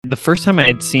The first time I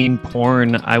had seen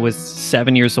porn, I was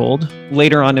 7 years old.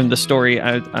 Later on in the story,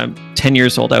 I'm 10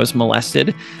 years old. I was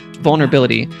molested.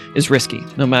 Vulnerability is risky,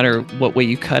 no matter what way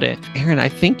you cut it. Aaron, I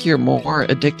think you're more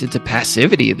addicted to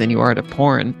passivity than you are to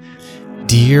porn.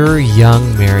 Dear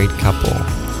young married couple,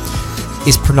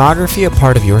 is pornography a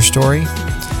part of your story?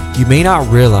 You may not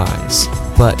realize,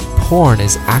 but porn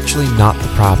is actually not the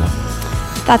problem.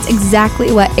 That's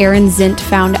exactly what Aaron Zint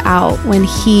found out when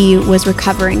he was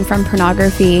recovering from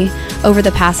pornography over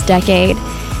the past decade.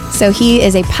 So he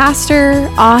is a pastor,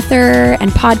 author,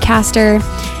 and podcaster.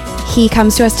 He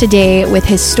comes to us today with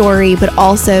his story, but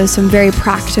also some very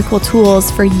practical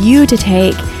tools for you to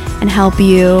take and help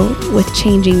you with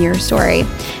changing your story.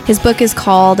 His book is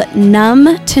called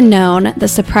Numb to Known: The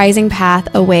Surprising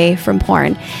Path Away from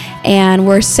Porn. And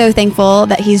we're so thankful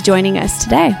that he's joining us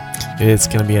today. It's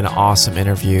going to be an awesome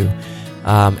interview.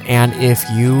 And if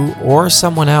you or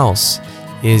someone else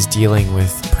is dealing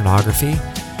with pornography,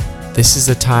 this is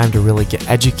the time to really get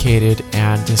educated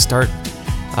and to start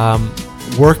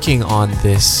working on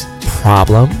this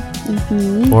problem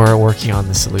or working on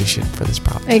the solution for this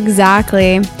problem.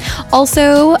 Exactly.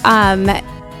 Also,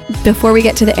 before we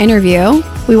get to the interview,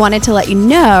 we wanted to let you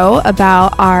know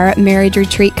about our marriage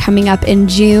retreat coming up in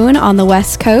June on the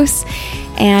West Coast.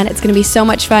 And it's going to be so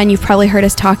much fun. You've probably heard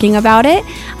us talking about it,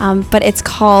 but it's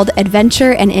called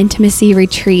Adventure and Intimacy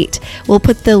Retreat. We'll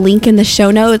put the link in the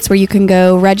show notes where you can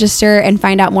go register and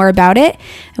find out more about it.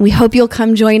 And we hope you'll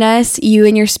come join us, you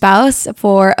and your spouse,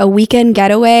 for a weekend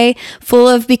getaway full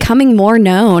of becoming more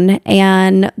known,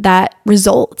 and that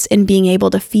results in being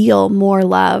able to feel more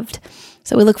loved.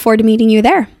 So we look forward to meeting you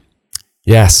there.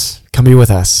 Yes, come be with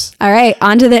us. All right,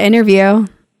 on to the interview.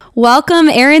 Welcome,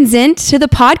 Aaron Zint, to the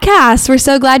podcast. We're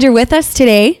so glad you're with us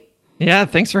today. Yeah,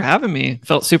 thanks for having me.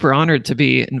 Felt super honored to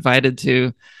be invited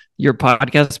to your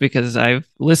podcast because I've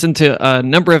listened to a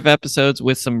number of episodes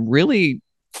with some really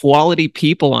quality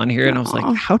people on here. And I was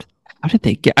like, how did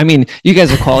they get? I mean, you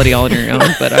guys are quality all on your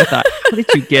own, but I thought, how did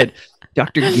you get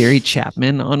Dr. Gary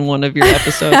Chapman on one of your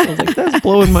episodes? I was like, that's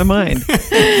blowing my mind.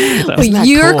 Well,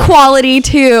 you're cool? Quality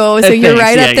too, so you're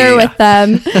right up there with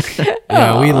them.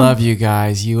 Yeah, we love you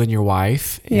guys, you and your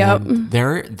wife. Yep. And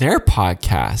their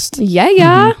podcast. Yeah.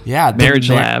 Mm-hmm. Yeah. Marriage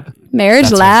Lab.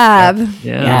 Marriage Lab.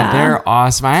 Yeah, they're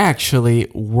awesome. I actually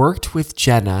worked with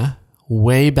Jenna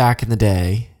way back in the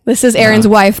day. This is Aaron's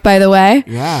wife, by the way.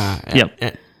 Yeah.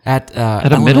 At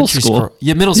a middle school.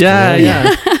 Yeah, middle school.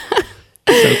 Yeah.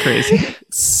 So crazy.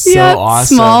 So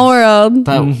awesome. Small world.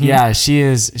 But yeah, she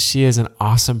is an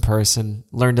awesome person.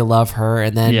 Learned to love her,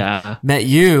 and then met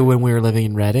you when we were living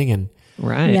in Reading, and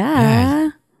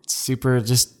super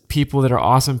just people that are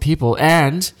awesome people.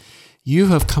 And you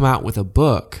have come out with a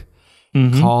book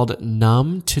called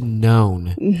Numb to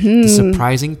Known: The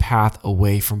Surprising Path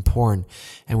Away from Porn.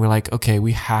 And we're like, okay,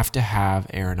 we have to have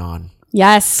Aaron on.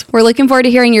 Yes, we're looking forward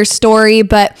to hearing your story,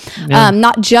 but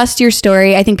not just your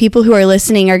story. I think people who are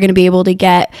listening are going to be able to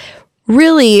get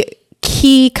really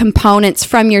key components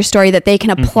from your story that they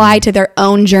can apply to their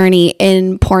own journey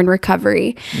in porn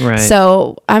recovery. Right.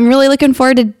 So I'm really looking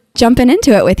forward to jumping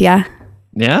into it with you.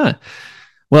 Yeah.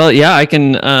 Well, yeah, I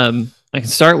can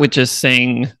start with just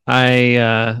saying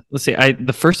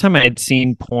the first time I had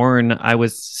seen porn, I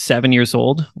was 7 years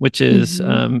old, which is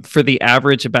for the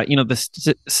average about,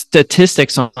 the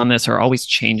statistics on this are always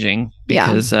changing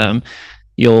because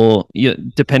you'll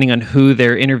depending on who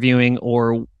they're interviewing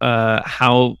or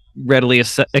how readily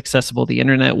accessible the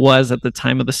internet was at the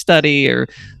time of the study or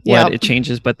what it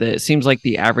changes. But it seems like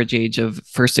the average age of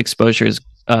first exposure is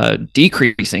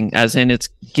decreasing, as in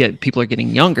people are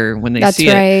getting younger when they see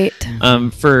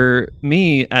it. For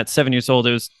me at 7 years old,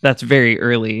 that's very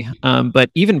early. But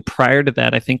even prior to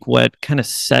that, I think what kind of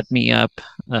set me up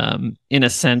in a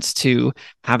sense to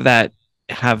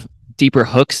have deeper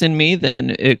hooks in me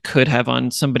than it could have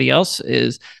on somebody else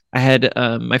is I had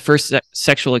my first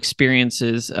sexual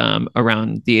experiences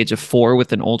around the age of 4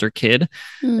 with an older kid.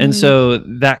 And so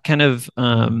that kind of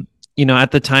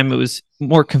at the time it was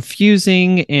more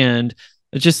confusing and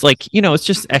just like, it's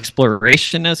just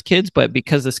exploration as kids. But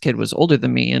because this kid was older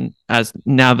than me, and as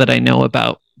now that I know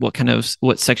about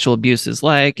what sexual abuse is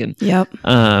like, and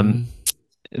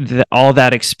all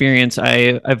that experience,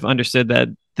 I've understood that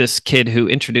this kid who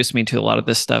introduced me to a lot of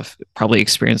this stuff probably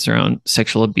experienced their own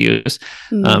sexual abuse.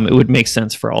 It would make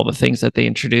sense for all the things that they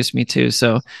introduced me to.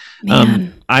 So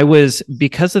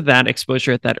because of that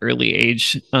exposure at that early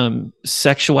age,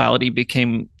 sexuality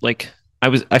became like,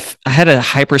 I had a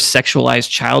hypersexualized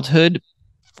childhood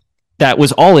that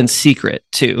was all in secret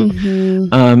too.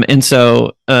 And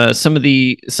so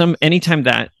anytime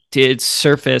that did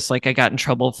surface, like I got in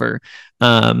trouble for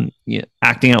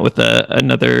acting out with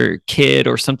another kid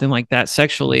or something like that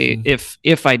sexually,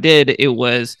 if I did, it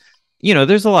was,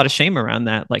 there's a lot of shame around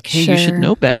that. Like, hey, you should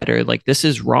know better. Like, this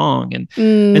is wrong.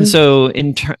 And so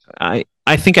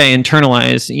I think I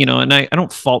internalized, and I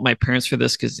don't fault my parents for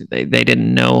this, because they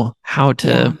didn't know how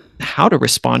to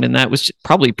respond in that. It was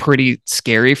probably pretty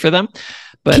scary for them.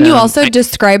 But can you also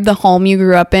describe the home you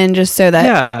grew up in, just so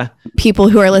that people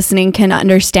who are listening can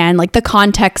understand like the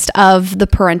context of the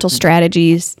parental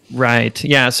strategies? Right.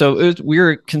 Yeah. So we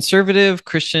were a conservative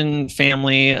Christian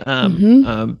family,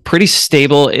 pretty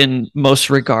stable in most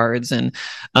regards. And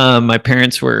my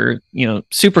parents were,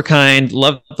 super kind,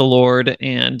 loved the Lord.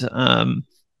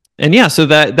 And yeah, so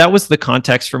that was the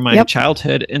context for my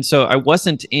childhood. And so I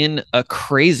wasn't in a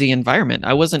crazy environment.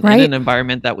 I wasn't in an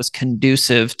environment that was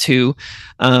conducive to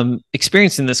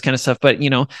experiencing this kind of stuff. But,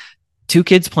 two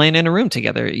kids playing in a room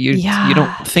together, you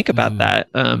don't think about that.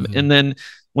 And then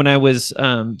when I was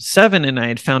 7 and I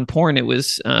had found porn, it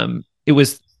was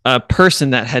a person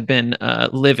that had been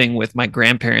living with my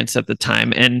grandparents at the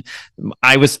time. And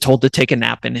I was told to take a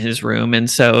nap in his room. And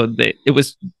so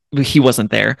he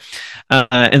wasn't there.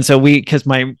 And so because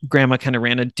my grandma kind of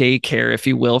ran a daycare, if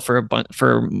you will,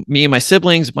 for me and my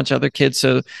siblings, a bunch of other kids.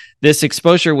 So this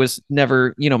exposure was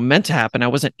never, meant to happen. I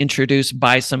wasn't introduced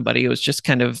by somebody. It was just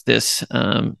kind of this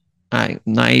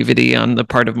naivety on the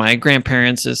part of my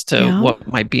grandparents as to what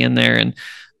might be in there.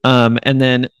 And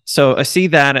then, so I see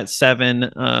that at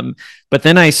 7, but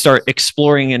then I start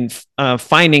exploring and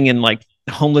finding in like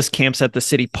homeless camps at the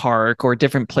city park or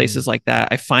different places like that.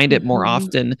 I find it more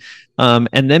often,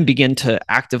 and then begin to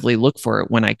actively look for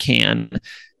it when I can.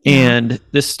 And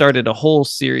this started a whole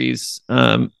series,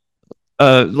 the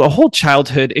whole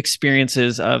childhood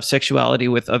experiences of sexuality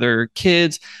with other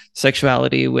kids,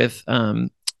 sexuality with,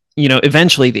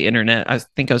 eventually the internet. I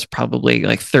think I was probably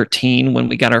like 13 when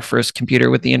we got our first computer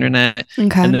with the internet.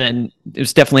 And then it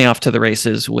was definitely off to the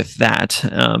races with that.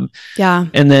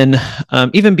 And then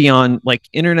even beyond like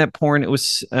internet porn,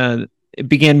 it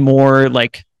began more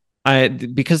like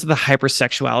because of the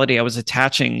hypersexuality, I was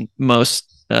attaching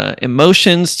most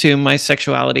emotions to my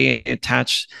sexuality,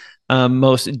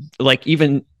 most like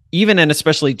even and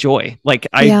especially joy. Like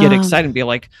I get excited and be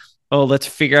like, oh, let's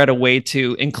figure out a way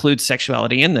to include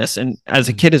sexuality in this. And as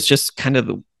a kid, it's just kind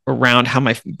of around how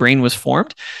my brain was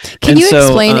formed. Can you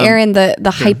explain, Aaron, the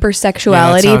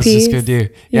hypersexuality piece? Just gonna do.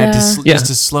 Just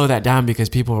to slow that down, because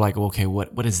people are like, well, okay,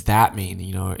 what does that mean?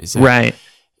 Is that right?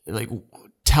 Like,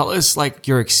 tell us like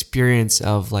your experience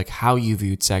of like how you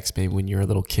viewed sex maybe when you were a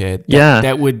little kid.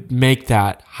 That would make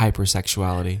that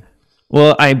hypersexuality.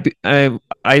 Well,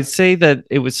 I'd say that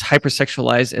it was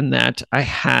hypersexualized in that I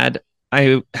had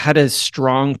a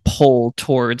strong pull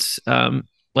towards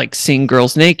like seeing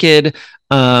girls naked,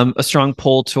 a strong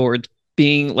pull toward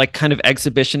being like kind of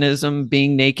exhibitionism,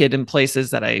 being naked in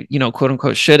places that I, quote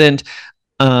unquote, shouldn't,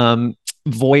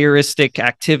 voyeuristic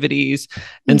activities.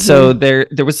 And so there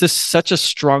was such a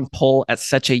strong pull at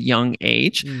such a young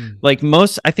age. Like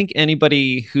I think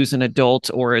anybody who's an adult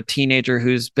or a teenager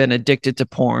who's been addicted to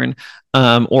porn,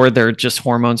 or their just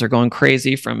hormones are going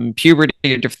crazy from puberty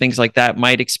or different things like that,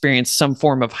 might experience some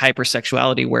form of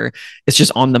hypersexuality where it's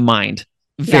just on the mind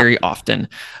very often.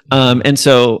 And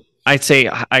so I'd say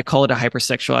I call it a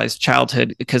hypersexualized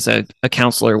childhood, because a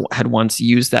counselor had once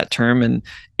used that term, and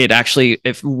it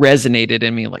resonated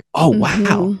in me like, oh,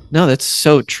 wow, no, that's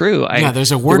so true.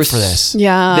 There's a word for this.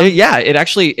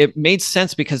 It made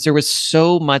sense, because there was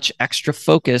so much extra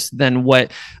focus than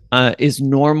what is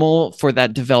normal for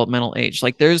that developmental age.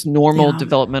 Like there's normal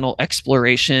developmental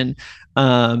exploration.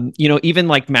 Even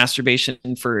like masturbation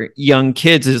for young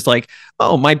kids is like,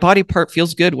 oh, my body part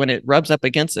feels good when it rubs up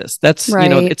against this. That's,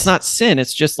 it's not sin.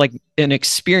 It's just like an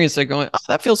experience. They're going, oh,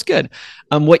 that feels good.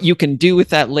 What you can do with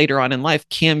that later on in life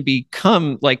can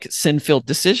become like sin-filled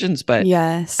decisions, but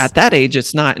at that age,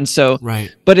 it's not. And so,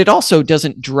 but it also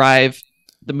doesn't drive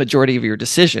the majority of your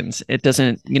decisions. It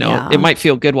doesn't, it might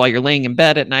feel good while you're laying in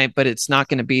bed at night, but it's not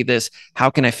going to be this, how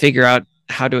can I figure out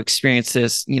how to experience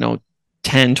this,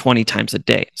 10, 20 times a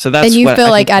day. So that's, and you feel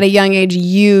like at a young age,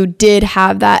 you did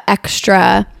have that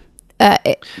extra,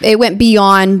 it went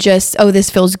beyond just, oh, this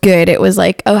feels good. It was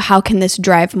like, oh, how can this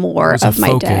drive more of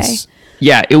my day?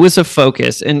 Yeah, it was a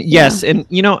focus. And yes. And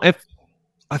if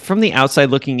from the outside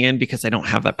looking in, because I don't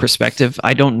have that perspective,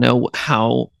 I don't know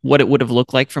what it would have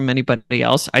looked like from anybody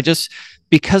else.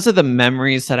 Because of the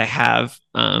memories that I have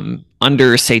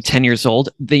under, say, 10 years old,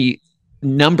 the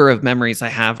number of memories I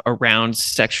have around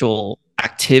sexual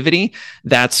activity,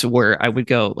 that's where I would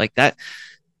go like that.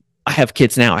 I have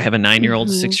kids now. I have a 9-year-old,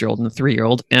 a 6-year-old, and a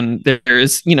 3-year-old. And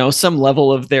there's, some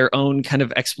level of their own kind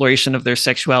of exploration of their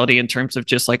sexuality in terms of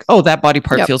just like, oh, that body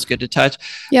part feels good to touch.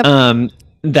 Yep.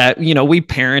 That, we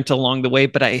parent along the way,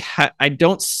 but I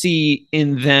don't see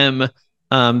in them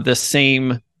the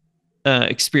same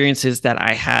experiences that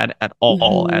I had at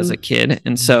all as a kid.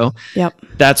 And so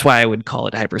that's why I would call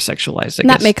it hypersexualized. I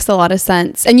guess. That makes a lot of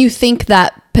sense. And you think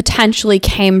that potentially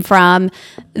came from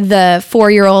the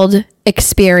 4-year-old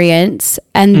experience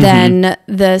and then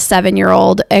the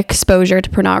 7-year-old exposure to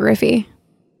pornography?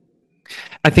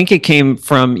 I think it came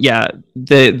from,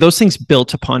 those things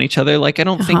built upon each other. Like, I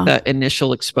don't think that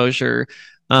initial exposure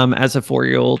as a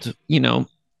 4-year-old,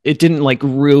 it didn't like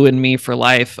ruin me for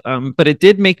life. But it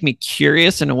did make me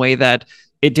curious in a way that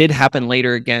it did happen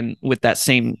later again with that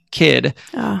same kid.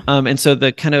 And so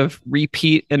the kind of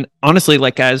repeat, and honestly,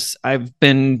 like as I've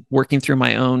been working through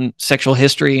my own sexual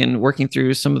history and working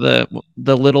through some of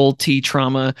the little T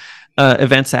trauma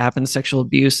events that happen, sexual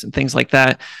abuse and things like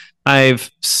that,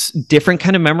 different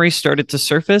kind of memories started to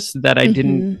surface that I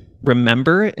didn't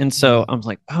remember. And so I was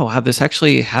like, oh, wow, this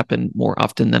actually happened more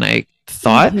often than I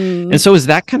thought. And so it was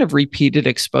that kind of repeated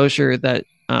exposure that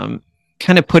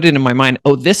kind of put it in my mind,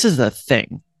 oh, this is a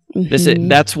thing.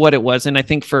 That's what it was. And I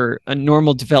think for a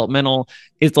normal developmental,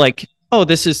 it's like, oh,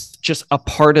 this is just a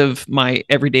part of my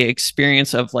everyday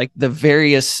experience of like the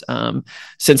various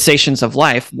sensations of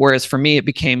life. Whereas for me, it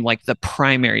became like the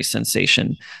primary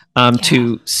sensation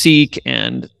to seek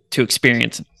and to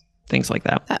experience things like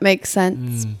that. That makes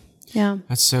sense. Yeah.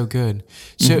 That's so good.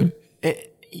 So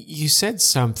you said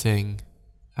something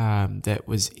that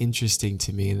was interesting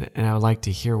to me, and I would like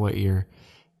to hear what your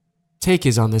take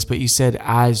is on this, but you said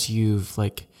as you've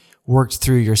like worked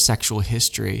through your sexual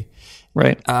history,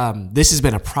 right? This has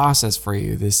been a process for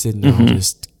you. This didn't all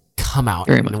just come out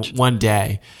Very much. One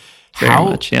day. Very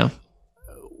much, yeah.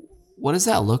 What does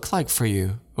that look like for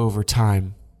you over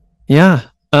time? Yeah.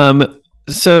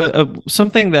 So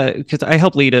something that, because I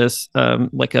help lead us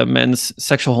like a men's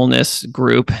sexual wholeness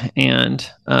group, and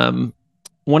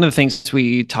one of the things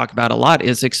we talk about a lot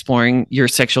is exploring your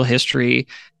sexual history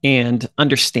and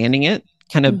understanding it,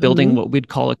 kind of building what we'd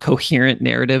call a coherent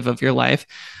narrative of your life,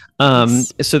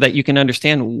 so that you can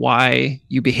understand why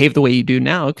you behave the way you do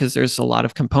now, because there's a lot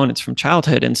of components from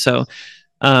childhood. And so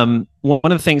one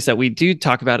of the things that we do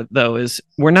talk about, though, is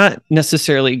we're not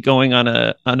necessarily going on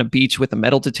a beach with a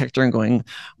metal detector and going,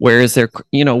 where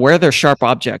are there sharp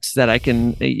objects that I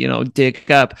can,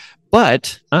 dig up?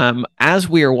 But as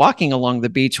we are walking along the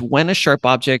beach, when a sharp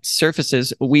object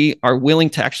surfaces, we are willing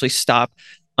to actually stop,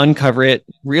 uncover it,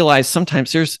 realize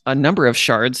sometimes there's a number of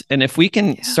shards. And if we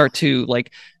can start to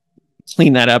like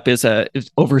clean that up is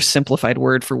oversimplified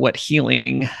word for what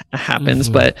healing happens.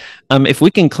 But if we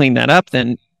can clean that up,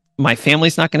 then my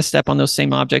family's not going to step on those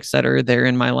same objects that are there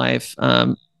in my life.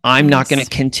 I'm not going to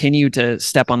continue to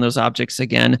step on those objects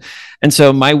again. And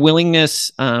so my willingness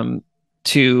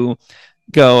to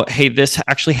go, hey, this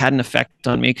actually had an effect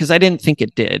on me, because I didn't think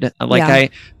it did. I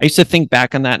used to think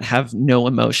back on that and have no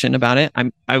emotion about it.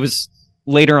 I was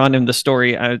later on in the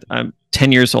story, I'm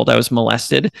 10 years old, I was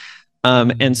molested.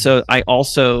 And so I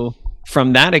also,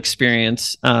 from that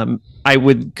experience, I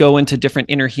would go into different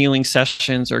inner healing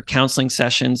sessions or counseling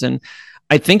sessions, and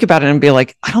I think about it and be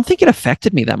like, I don't think it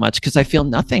affected me that much, because I feel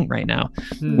nothing right now,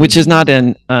 which is not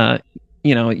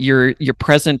your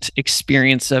present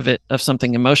experience of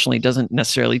something emotionally doesn't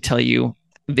necessarily tell you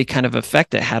the kind of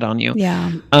effect it had on you.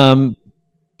 Yeah.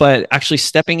 But actually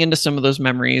stepping into some of those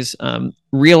memories,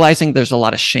 realizing there's a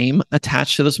lot of shame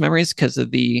attached to those memories because of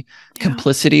the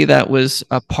complicity that was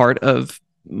a part of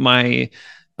my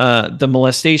the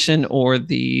molestation or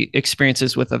the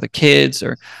experiences with other kids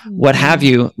or what have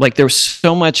you. Like there was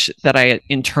so much that I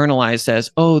internalized as,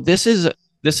 oh, this is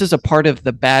a part of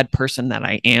the bad person that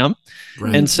I am.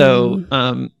 Right. And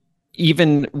so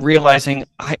even realizing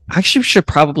I actually should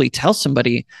probably tell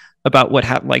somebody about what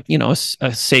happened, like,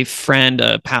 a safe friend,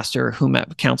 a pastor,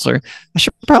 whomever, counselor. I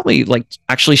should probably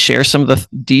actually share some of the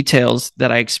details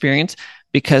that I experienced,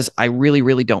 because I really,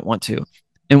 really don't want to.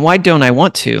 And why don't I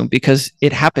want to? Because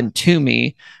it happened to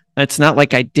me. It's not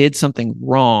like I did something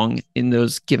wrong in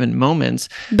those given moments.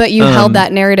 But you held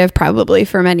that narrative probably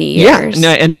for many years.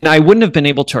 Yeah, and I wouldn't have been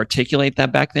able to articulate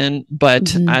that back then.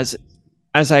 But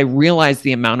as I realized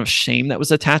the amount of shame that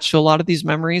was attached to a lot of these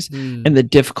memories and the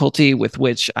difficulty with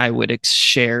which I would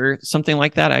share something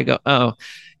like that, I go, oh,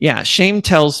 yeah, my shame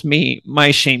tells me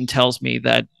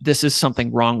that this is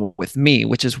something wrong with me,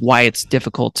 which is why it's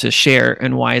difficult to share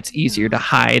and why it's easier to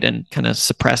hide and kind of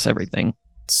suppress everything.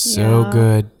 So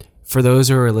good. For those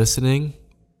who are listening,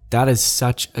 that is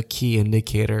such a key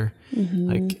indicator.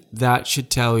 Like that should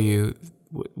tell you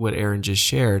what Aaron just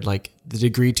shared, like the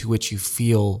degree to which you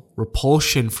feel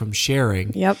repulsion from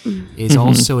sharing is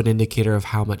also an indicator of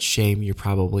how much shame you're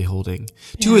probably holding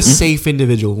to a safe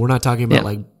individual. We're not talking about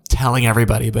like telling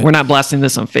everybody, but we're not blasting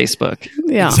this on Facebook.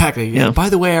 Yeah. Exactly. Yeah. By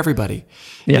the way, everybody,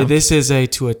 Yeah. this is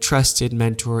to a trusted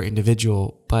mentor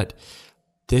individual, but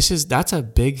that's a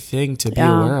big thing to be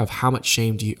aware of. How much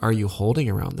shame are you holding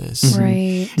around this?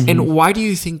 Right. And why do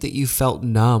you think that you felt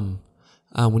numb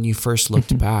when you first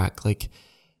looked back? Like,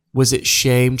 was it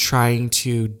shame trying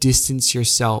to distance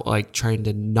yourself, like trying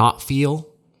to not feel?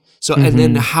 So, and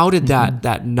then how did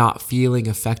that not feeling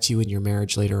affect you in your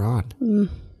marriage later on?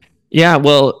 Yeah,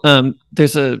 well,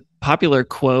 there's a popular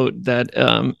quote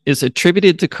that is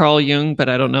attributed to Carl Jung, but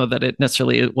I don't know that it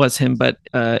necessarily was him. But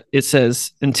it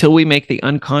says, "Until we make the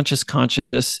unconscious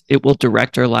conscious, it will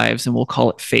direct our lives, and we'll call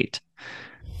it fate."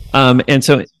 And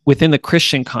so, within the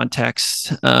Christian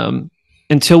context,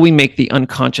 until we make the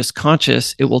unconscious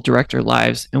conscious, it will direct our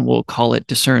lives, and we'll call it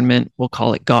discernment. We'll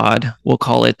call it God. We'll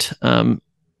call it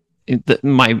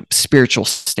my spiritual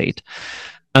state.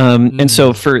 And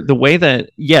so for the way that,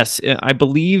 yes, I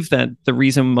believe that the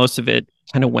reason most of it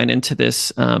kind of went into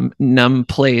this numb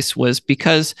place was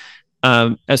because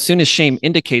as soon as shame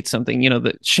indicates something,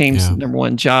 that shame's number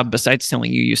one job, besides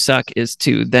telling you suck, is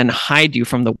to then hide you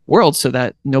from the world so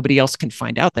that nobody else can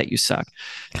find out that you suck.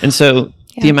 And so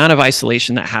the amount of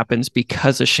isolation that happens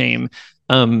because of shame,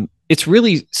 it's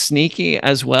really sneaky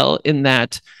as well in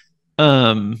that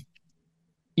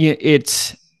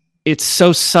it's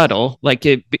so subtle. Like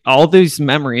all these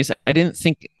memories I didn't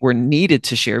think were needed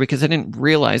to share because I didn't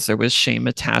realize there was shame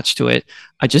attached to it.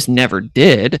 I just never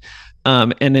did.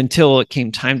 And until it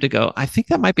came time to go, I think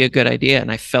that might be a good idea.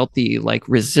 And I felt the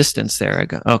resistance there. I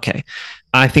go, okay,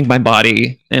 I think my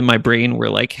body and my brain were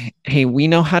like, hey, we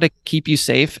know how to keep you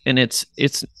safe. And it's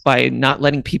by not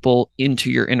letting people into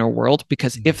your inner world,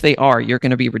 because if they are, you're going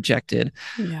to be rejected.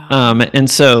 Yeah. And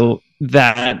so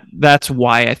that's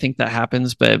why I think that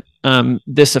happens. But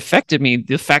this affected me.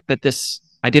 The fact that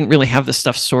I didn't really have this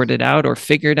stuff sorted out or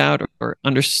figured out or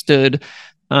understood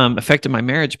affected my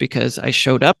marriage, because I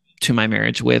showed up to my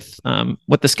marriage with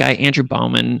what this guy, Andrew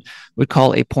Bauman, would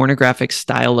call a pornographic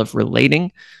style of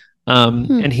relating.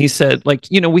 And he said,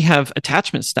 we have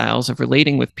attachment styles of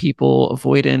relating with people: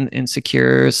 avoidant,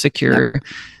 insecure, secure. Yep.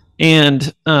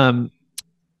 And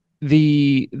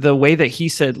the way that he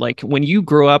said, when you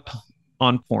grow up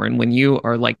on porn, when you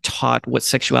are taught what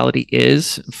sexuality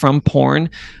is from porn,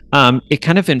 it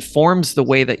kind of informs the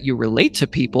way that you relate to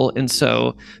people. And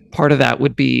so part of that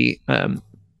would be,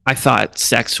 I thought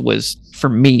sex was, for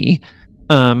me,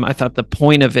 I thought the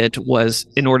point of it was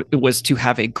to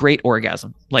have a great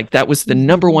orgasm. That was the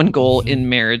number one goal in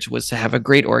marriage, was to have a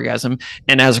great orgasm.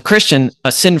 And as a Christian,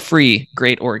 a sin-free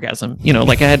great orgasm.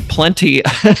 I had plenty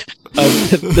of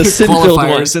the sin-filled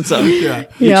ones. And so,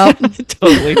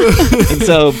 totally. And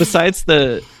so besides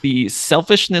the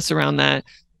selfishness around that,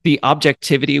 the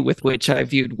objectivity with which I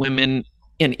viewed women,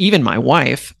 and even my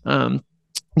wife,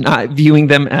 not viewing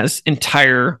them as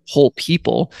entire whole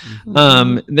people.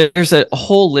 There's a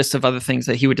whole list of other things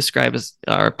that he would describe as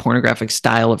our pornographic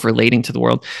style of relating to the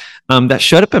world that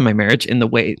showed up in my marriage, in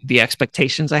the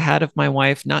expectations I had of my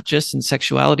wife, not just in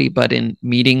sexuality, but in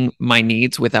meeting my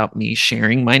needs without me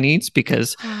sharing my needs.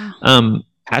 Because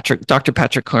Dr.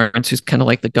 Patrick Carnes, who's kind of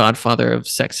like the godfather of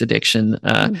sex addiction,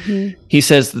 he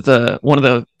says that one of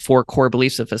the 4 core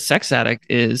beliefs of a sex addict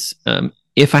is,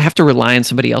 if I have to rely on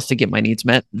somebody else to get my needs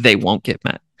met, they won't get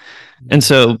met. And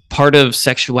so part of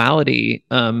sexuality,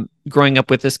 growing up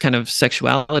with this kind of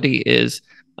sexuality, is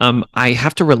I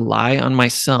have to rely on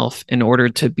myself in order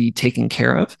to be taken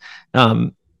care of.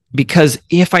 Because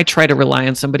if I try to rely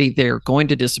on somebody, they're going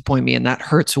to disappoint me. And that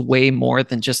hurts way more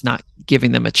than just not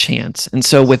giving them a chance. And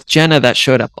so with Jenna, that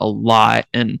showed up a lot,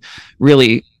 and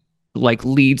really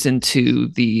leads into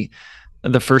the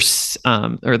first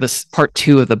or this part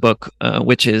 2 of the book,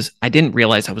 which is, I didn't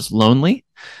realize I was lonely.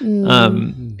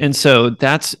 And so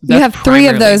that's you have 3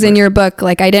 of those in your book.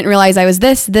 I didn't realize I was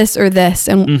this, or this.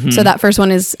 And so that first one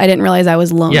is, I didn't realize I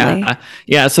was lonely.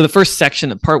 Yeah. So the first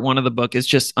section of part 1 of the book is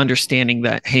just understanding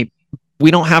that, hey, we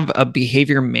don't have a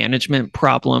behavior management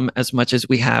problem as much as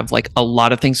we have a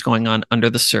lot of things going on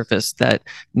under the surface that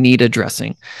need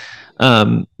addressing.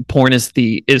 Porn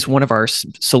is one of our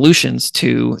solutions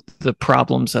to the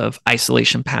problems of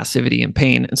isolation, passivity, and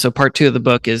pain. And so part 2 of the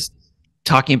book is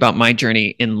talking about my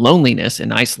journey in loneliness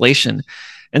and isolation.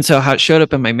 And so how it showed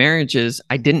up in my marriage is,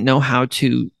 I didn't know how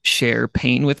to share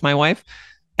pain with my wife.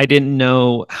 I didn't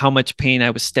know how much pain I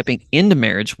was stepping into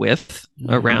marriage with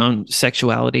around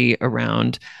sexuality,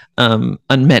 around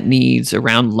unmet needs,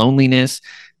 around loneliness.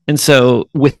 And so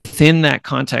within that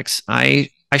context, I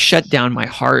shut down my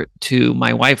heart to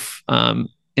my wife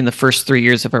in the first 3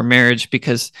 years of our marriage,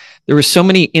 because there were so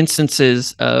many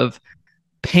instances of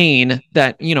pain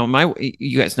that,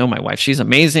 you guys know my wife, she's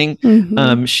amazing.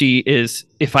 She is,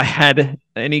 if I had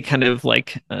any kind of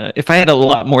if I had a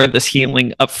lot more of this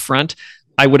healing up front,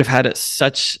 I would have had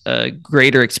such a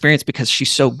greater experience, because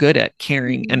she's so good at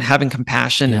caring and having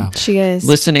compassion and she is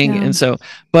listening. And so,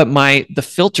 but the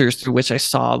filters through which I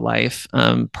saw life,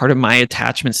 part of my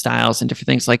attachment styles and different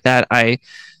things like that,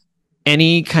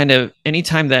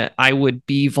 anytime that I would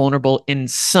be vulnerable in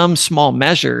some small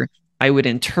measure, I would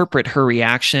interpret her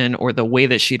reaction or the way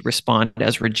that she'd respond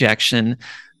as rejection.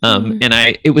 And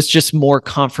it was just more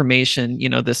confirmation,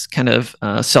 this kind of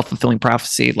self-fulfilling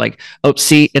prophecy, oh,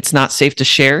 see, it's not safe to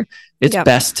share. It's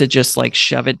best to just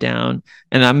shove it down.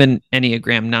 And I'm an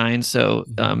Enneagram 9. So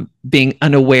being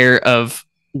unaware of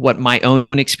what my own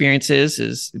experience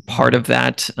is part of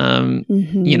that,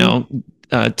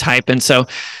 type. And so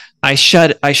I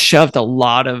shoved a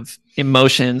lot of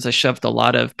emotions. I shoved a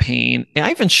lot of pain.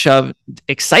 I even shoved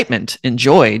excitement and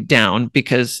joy down,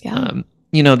 because,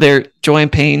 they're joy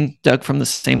and pain dug from the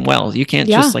same well. You can't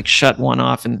just shut one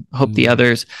off and hope the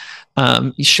others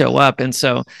show up. And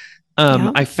so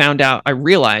I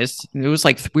realized it was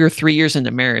we were 3 years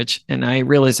into marriage, and I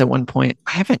realized at one point,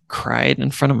 I haven't cried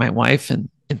in front of my wife in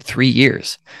 3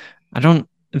 years.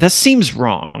 That seems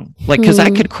wrong. Cause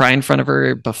I could cry in front of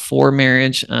her before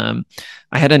marriage.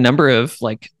 I had a number of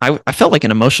I felt like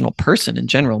an emotional person in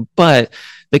general, but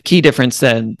the key difference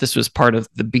then, this was part of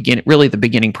the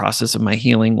beginning process of my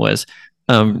healing, was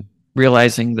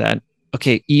realizing that,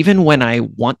 okay, even when I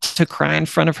want to cry in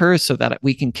front of her so that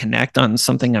we can connect on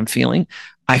something I'm feeling,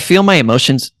 I feel my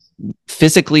emotions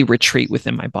physically retreat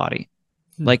within my body.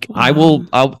 I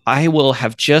will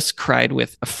have just cried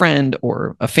with a friend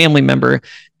or a family member,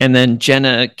 and then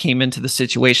Jenna came into the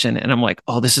situation, and I'm like,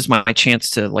 oh, this is my chance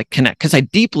to connect, because I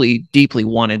deeply, deeply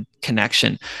wanted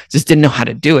connection, just didn't know how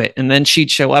to do it. And then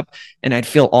she'd show up, and I'd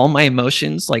feel all my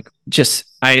emotions,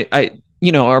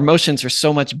 our emotions are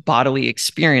so much bodily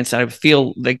experience that I would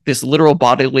feel this literal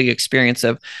bodily experience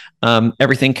of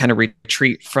everything kind of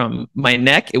retreat from my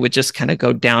neck. It would just kind of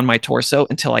go down my torso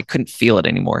until I couldn't feel it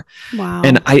anymore. Wow.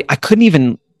 And I couldn't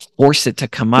even force it to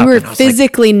come up. You were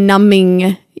physically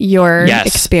numbing your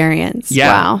experience.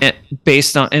 Yeah. Wow. And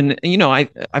based on,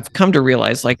 I've come to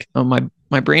realize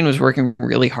my brain was working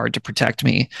really hard to protect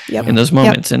me in those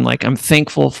moments. And I'm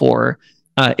thankful for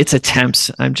its attempts.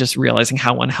 I'm just realizing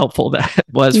how unhelpful that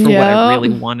was for what I really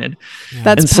wanted.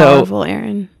 That's powerful,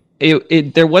 Aaron.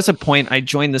 There was a point I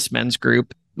joined this men's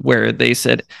group where they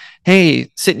said, hey,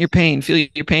 sit in your pain, feel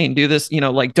your pain, do this,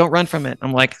 don't run from it.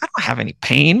 I'm like, I don't have any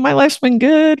pain. My life's been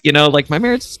good. My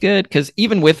marriage is good. Cause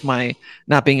even with my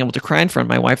not being able to cry in front of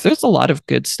my wife, there's a lot of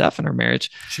good stuff in our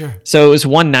marriage. Sure. So it was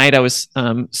one night I was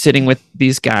sitting with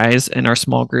these guys in our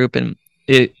small group, and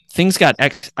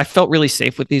I felt really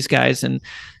safe with these guys, and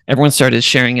everyone started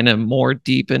sharing in a more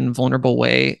deep and vulnerable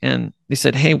way. And they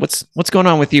said, hey, what's going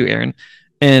on with you, Aaron?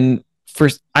 And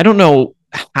first, I don't know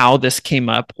how this came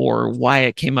up or why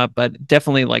it came up, but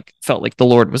definitely felt like the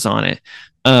Lord was on it.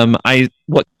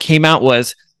 What came out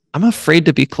was, I'm afraid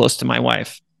to be close to my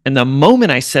wife. And the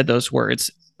moment I said those words,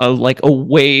 a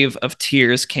wave of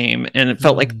tears came, and it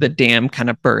felt like the dam kind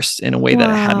of burst in a way that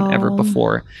I hadn't ever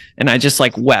before. And I just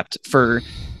wept for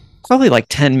probably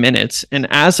 10 minutes. And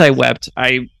as I wept,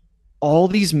 all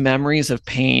these memories of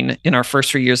pain in our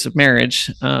first 3 years of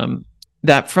marriage,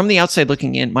 that from the outside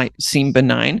looking in might seem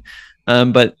benign.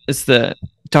 But it's the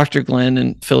Dr. Glenn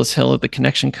and Phyllis Hill of the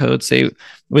Connection Codes. They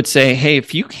would say, hey,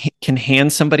 if you can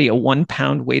hand somebody a 1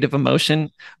 pound weight of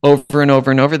emotion over and over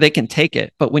and over, they can take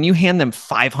it. But when you hand them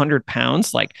 500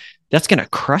 pounds, that's going to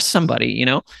crush somebody,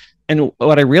 And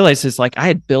what I realized is I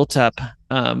had built up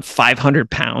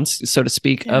 500 pounds, so to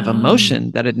speak, of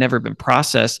emotion that had never been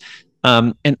processed.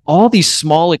 And all these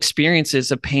small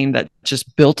experiences of pain that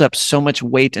just built up so much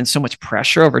weight and so much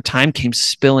pressure over time came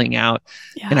spilling out.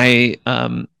 Yeah.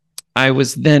 And I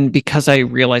was then, because I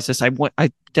realized this, I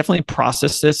definitely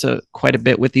processed this quite a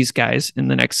bit with these guys in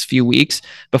the next few weeks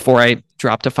before I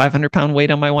dropped a 500-pound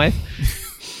weight on my wife.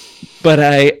 But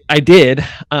I did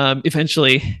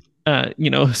eventually,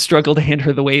 struggle to hand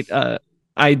her the weight.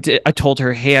 I told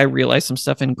her, hey, I realized some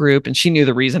stuff in group, and she knew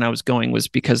the reason I was going was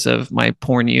because of my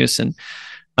porn use. And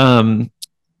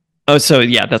so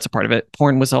yeah, that's a part of it.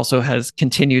 Porn has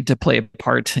continued to play a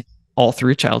part all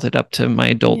through childhood up to my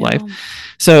adult life.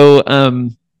 So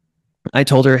I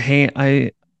told her,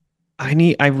 hey,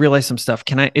 I realize some stuff.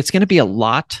 It's going to be a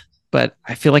lot, but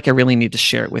I feel like I really need to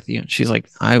share it with you. And she's like,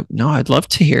 I'd love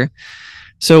to hear.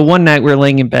 So one night we were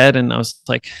laying in bed and I was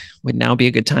like, would now be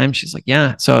a good time? She's like,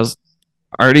 yeah. So I was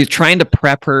already trying to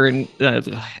prep her and,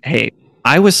 hey,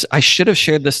 I should have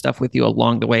shared this stuff with you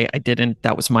along the way. I didn't.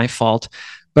 That was my fault.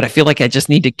 But I feel like I just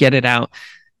need to get it out.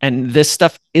 And this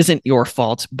stuff isn't your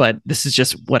fault, but this is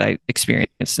just what I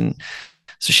experienced. And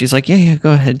so she's like, yeah,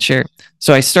 go ahead and share.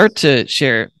 So I start to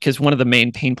share because one of the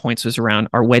main pain points was around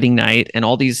our wedding night and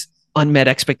all these unmet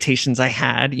expectations I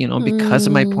had, because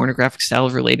of my pornographic style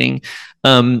of relating.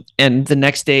 And the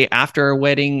next day after our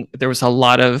wedding, there was a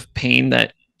lot of pain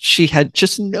that she had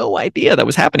just no idea that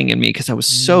was happening in me because I was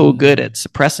so good at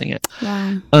suppressing it.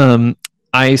 Wow.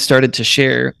 I started to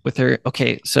share with her,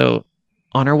 okay, so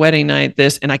on our wedding night,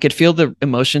 and I could feel the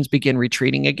emotions begin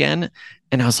retreating again.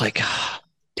 And I was like, oh,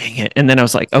 dang it. And then I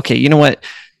was like, okay, you know what?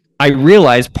 I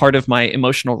realized part of my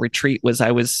emotional retreat was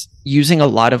I was using a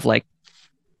lot of like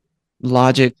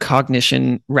logic,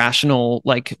 cognition, rational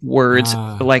like words,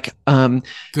 like good I know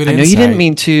insight. you didn't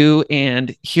mean to,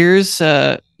 and here's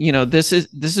this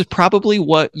is probably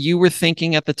what you were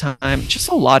thinking at the time. Just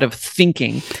a lot of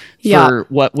thinking for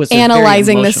what was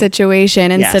analyzing the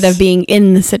situation instead of being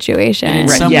in the situation. And in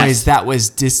some ways that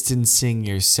was distancing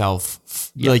yourself.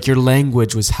 Like your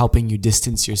language was helping you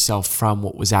distance yourself from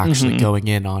what was actually going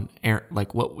in on air,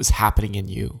 like what was happening in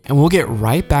you. And we'll get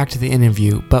right back to the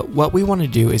interview. But what we want to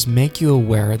do is make you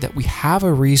aware that we have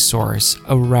a resource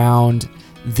around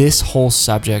this whole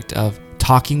subject of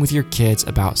talking with your kids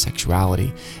about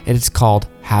sexuality. And it's called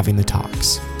Having the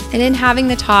Talks. And in Having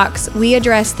the Talks, we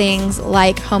address things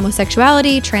like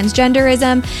homosexuality,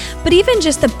 transgenderism, but even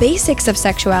just the basics of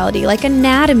sexuality, like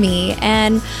anatomy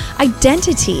and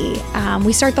identity.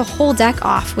 We start the whole deck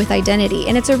off with identity,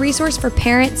 and it's a resource for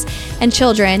parents and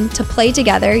children to play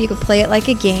together. You can play it like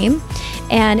a game,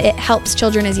 and it helps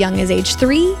children as young as age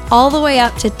 3 all the way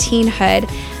up to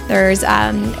teenhood. There's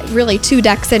really 2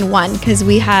 decks in one because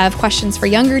we have questions for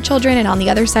younger children, and on the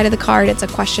other side of the card, it's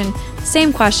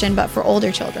same question, but for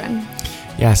older children.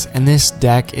 Yes, and this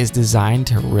deck is designed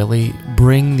to really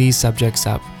bring these subjects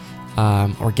up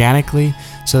organically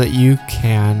so that you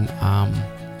can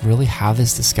really have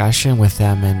this discussion with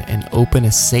them and open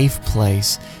a safe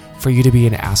place for you to be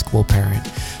an askable parent.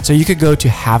 So you could go to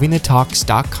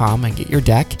havingthetalks.com and get your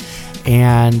deck,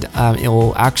 and it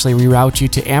will actually reroute you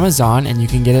to Amazon, and you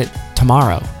can get it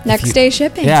tomorrow. Next day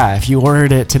shipping. Yeah, if you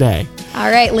ordered it today. All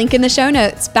right, link in the show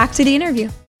notes. Back to the interview.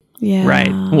 Yeah. Right.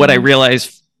 What I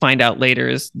find out later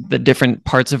is the different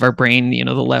parts of our brain, the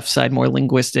left side more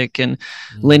linguistic and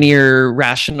linear,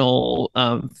 rational,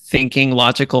 thinking,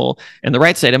 logical, and the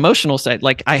right side, emotional side.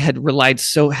 Like I had relied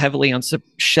so heavily on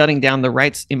shutting down the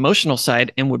right emotional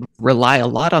side and would rely a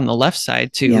lot on the left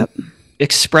side to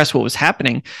express what was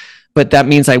happening. But that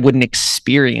means I wouldn't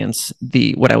experience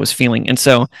what I was feeling. And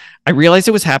so I realized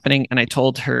it was happening, and I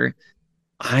told her,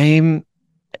 I'm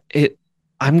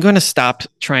going to stop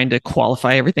trying to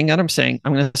qualify everything that I'm saying.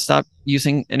 I'm going to stop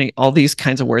using all these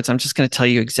kinds of words. I'm just going to tell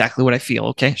you exactly what I feel.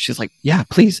 Okay. She's like, yeah,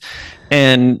 please.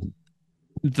 And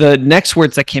the next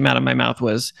words that came out of my mouth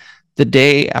was, the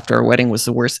day after our wedding was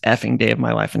the worst effing day of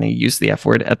my life. And I used the F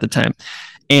word at the time.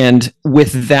 And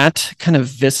with that kind of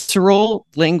visceral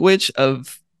language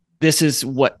of, this is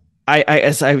what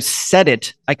as I said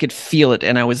it, I could feel it.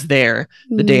 And I was there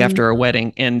the day after our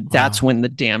wedding. And that's when the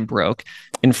dam broke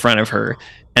in front of her.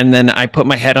 And then I put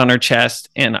my head on her chest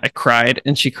and I cried,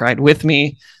 and she cried with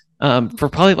me for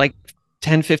probably like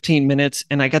 10, 15 minutes.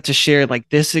 And I got to share like,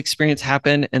 this experience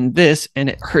happened and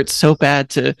it hurts so bad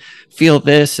to feel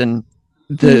this. And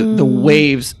the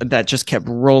waves that just kept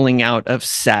rolling out of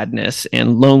sadness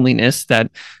and loneliness that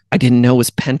I didn't know was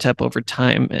pent up over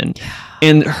time.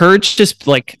 And her just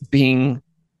like being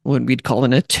what we'd call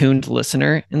an attuned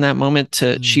listener in that moment.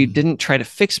 She didn't try to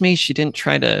fix me. She didn't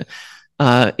try to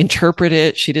interpret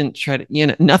it. She didn't try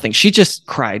to, nothing. She just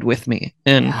cried with me.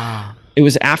 And it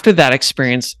was after that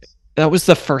experience, that was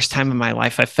the first time in my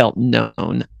life I felt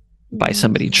known by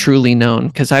somebody, truly known,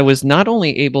 because I was not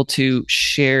only able to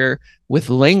share with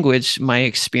language my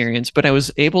experience, but I was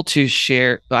able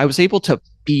to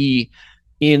be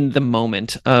in the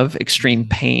moment of extreme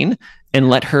pain and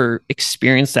let her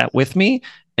experience that with me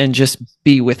and just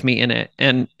be with me in it.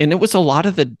 And it was a lot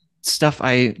of the stuff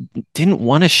I didn't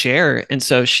want to share. And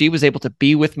so she was able to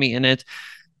be with me in it.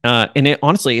 And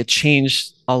it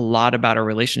changed a lot about our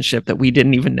relationship that we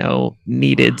didn't even know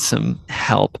needed some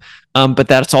help. But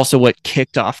that's also what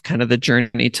kicked off kind of the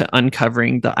journey to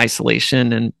uncovering the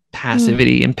isolation and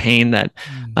passivity and pain that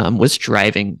was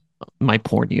driving my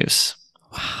porn use.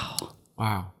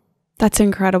 Wow. That's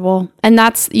incredible. And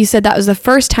you said that was the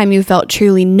first time you felt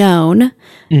truly known,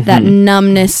 that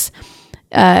numbness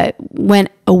went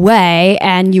away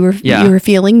and you were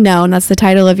feeling known. That's the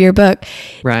title of your book.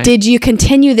 Right. Did you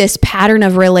continue this pattern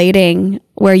of relating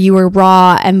where you were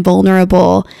raw and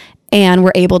vulnerable and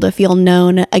were able to feel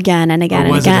known again and again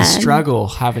and again? Was it a struggle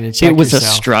having to check It was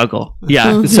yourself? a struggle.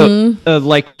 Yeah. So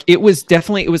it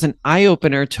was an eye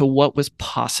opener to what was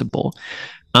possible.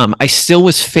 I still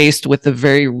was faced with a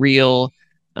very real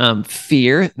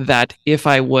fear that if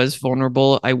I was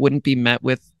vulnerable, I wouldn't be met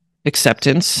with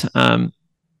acceptance. And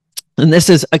this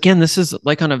is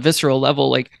like on a visceral level,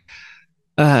 like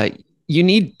you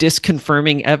need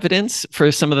disconfirming evidence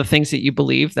for some of the things that you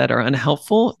believe that are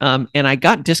unhelpful. And I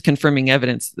got disconfirming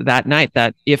evidence that night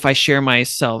that if I share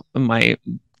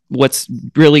what's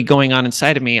really going on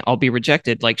inside of me, I'll be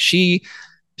rejected. Like she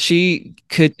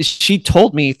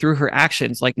told me through her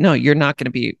actions, like, no, you're not going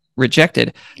to be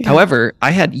rejected. Yeah. However,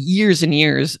 I had years and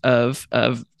years of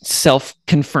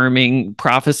self-confirming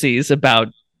prophecies about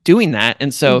doing that.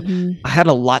 And so I had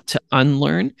a lot to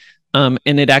unlearn. And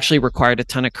it actually required a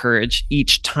ton of courage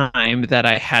each time that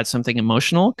I had something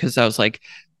emotional, because I was like,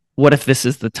 what if this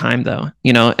is the time though?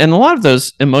 And a lot of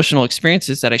those emotional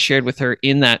experiences that I shared with her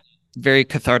in that very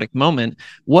cathartic moment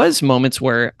was moments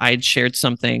where I'd shared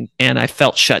something and I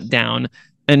felt shut down.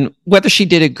 And whether she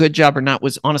did a good job or not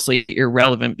was honestly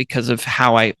irrelevant, because of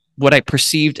what I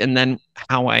perceived, and then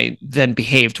how I then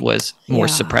behaved was more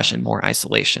suppression, more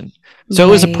isolation. So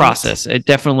it was a process. It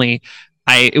definitely,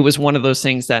 it was one of those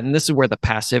things that, and this is where the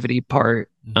passivity part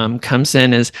comes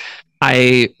in, is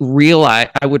I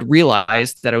would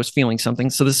realize that I was feeling something.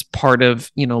 So this part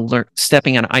of,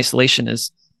 stepping out of isolation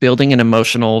is building an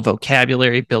emotional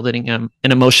vocabulary, building an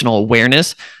emotional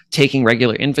awareness, taking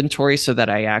regular inventory so that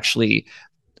I actually,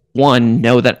 one,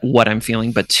 know that what I'm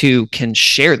feeling, but two, can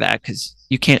share that, because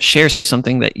you can't share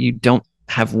something that you don't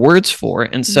have words for.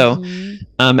 And so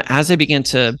as I began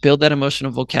to build that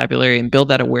emotional vocabulary and build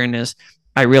that awareness,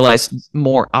 I realized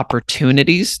more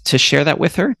opportunities to share that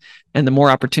with her. And the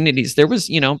more opportunities, there was,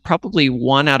 probably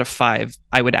 1 out of 5,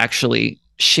 I would actually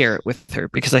share it with her,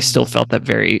 because I still felt that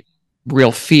very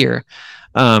real fear.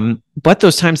 But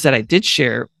those times that I did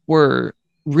share were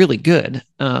really good.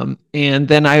 And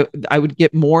then I would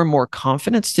get more and more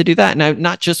confidence to do that. And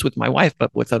not just with my wife,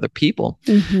 but with other people.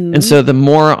 And so the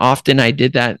more often I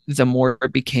did that, the more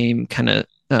it became kind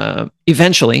of,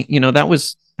 eventually, that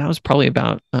was probably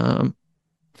about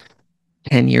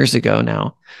 10 years ago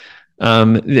now.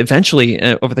 Eventually,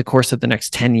 over the course of the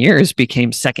next 10 years,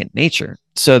 became second nature.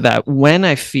 So that when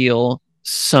I feel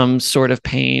some sort of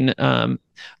pain,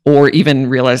 or even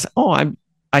realize,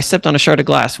 I stepped on a shard of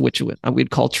glass, which we'd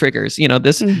call triggers.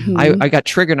 I got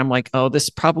triggered. I'm like, this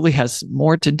probably has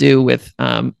more to do with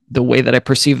the way that I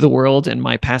perceive the world and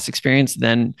my past experience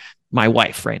than my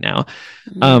wife right now.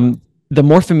 The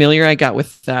more familiar I got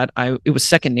with that, it was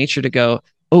second nature to go,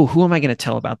 who am I going to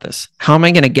tell about this? How am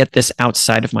I going to get this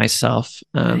outside of myself?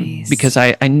 Because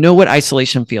I know what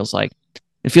isolation feels like.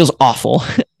 It feels awful.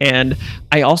 And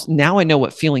now I know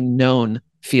what feeling known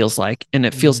feels like, and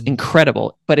it feels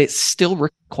incredible, but it still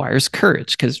requires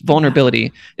courage, because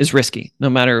vulnerability is risky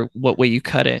no matter what way you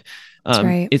cut it.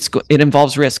 Right. It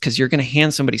involves risk, because you're going to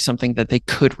hand somebody something that they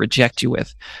could reject you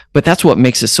with, but that's what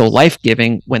makes it so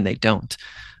life-giving when they don't.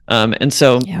 And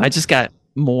so I just got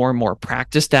more and more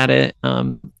practiced at it.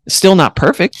 Still not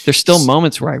perfect. There's still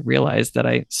moments where I realize that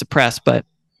I suppress, but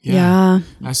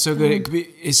that's so good.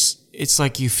 It's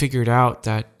like you figured out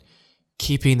that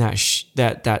keeping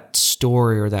that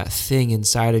story or that thing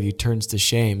inside of you turns to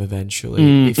shame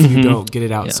eventually, if you don't get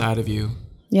it outside of you.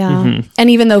 Yeah. And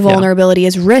even though vulnerability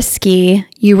is risky,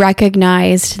 you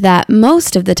recognized that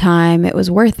most of the time it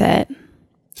was worth it.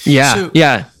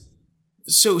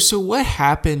 So what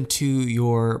happened to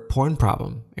your porn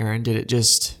problem, Aaron? Did it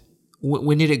just,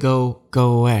 when did it go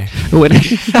away?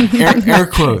 Air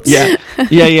quotes. Yeah.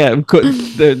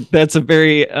 That's a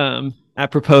very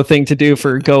apropos thing to do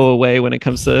for go away when it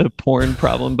comes to porn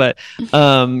problem. But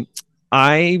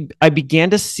I began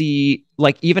to see,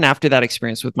 like, even after that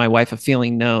experience with my wife of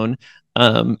feeling known,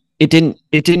 it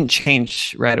didn't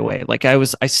change right away. Like I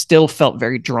still felt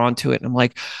very drawn to it. And I'm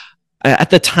like,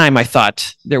 at the time I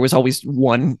thought there was always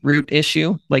one root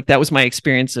issue. Like that was my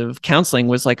experience of counseling,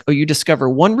 was like, you discover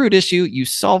one root issue, you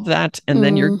solve that, and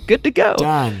then you're good to go.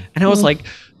 Done. And I was like,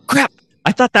 crap,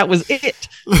 I thought that was it.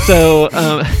 So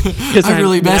I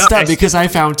really messed up because I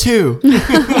found 2.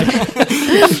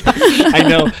 I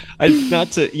know.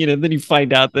 Then you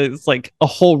find out that it's like a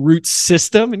whole root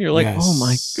system, and you're like, oh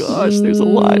my gosh, there's a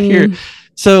lot here.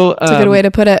 So it's a good way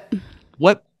to put it.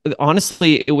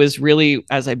 honestly, it was really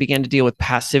as I began to deal with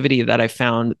passivity that I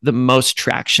found the most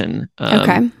traction.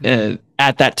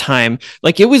 At that time,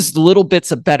 like it was little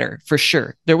bits of better for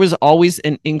sure. There was always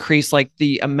an increase, like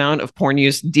the amount of porn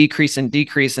use decrease, and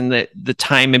the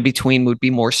time in between would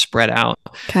be more spread out.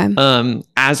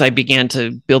 As I began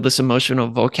to build this emotional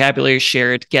vocabulary,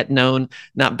 share it, get known,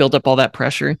 not build up all that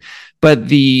pressure. But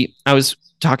I was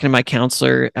talking to my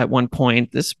counselor at one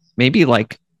point, this maybe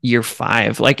like year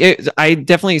 5, like I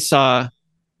definitely saw,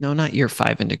 no, not year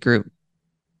 5 into group.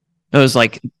 It was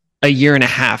like a year and a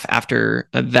half after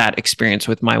that experience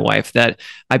with my wife that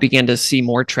I began to see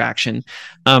more traction.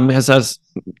 As I was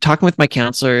talking with my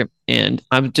counselor, and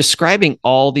I'm describing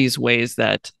all these ways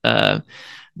that I'm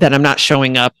not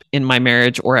showing up in my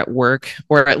marriage or at work,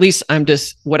 or at least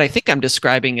what I think I'm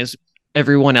describing is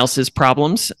everyone else's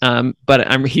problems.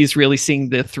 But he's really seeing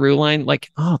the through line,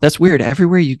 like, oh, that's weird.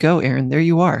 Everywhere you go, Aaron, there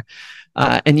you are.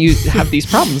 And you have these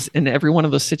problems in every one of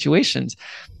those situations.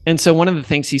 And so one of the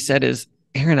things he said is,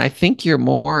 Aaron, I think you're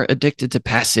more addicted to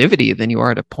passivity than you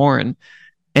are to porn.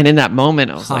 And in that moment,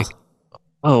 I was like,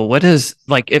 oh, what is,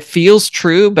 like, it feels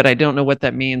true, but I don't know what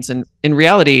that means. And in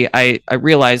reality, I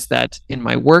realized that in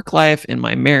my work life, in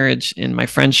my marriage, in my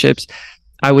friendships,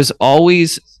 I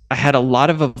had a lot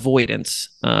of avoidance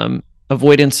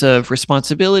of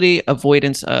responsibility,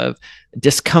 avoidance of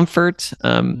discomfort.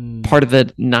 Part of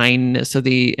the 9-ness of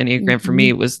the Enneagram for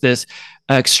me was this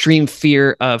extreme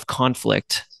fear of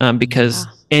conflict, because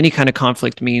any kind of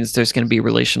conflict means there's going to be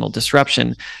relational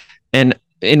disruption. And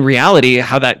in reality,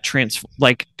 how that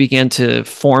began to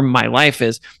form my life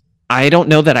is, I don't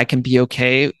know that I can be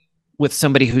okay with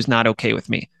somebody who's not okay with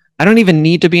me. I don't even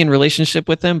need to be in relationship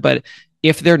with them, but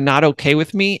if they're not okay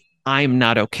with me, I'm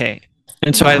not okay.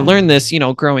 And so I learned this,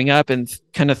 growing up, and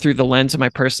kind of through the lens of my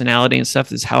personality and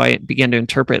stuff is how I began to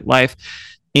interpret life.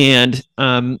 And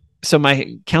so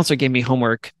my counselor gave me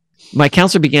homework. My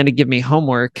counselor began to give me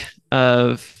homework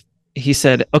he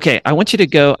said, okay, I want you to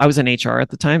go. I was in HR at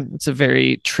the time. It's a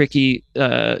very tricky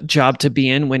job to be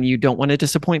in when you don't want to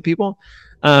disappoint people.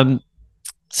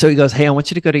 So he goes, hey, I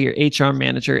want you to go to your HR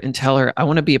manager and tell her, I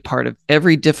want to be a part of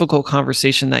every difficult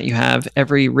conversation that you have,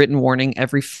 every written warning,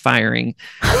 every firing.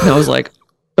 And I was like,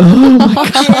 oh my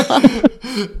God.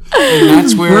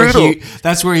 And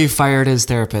that's where he fired his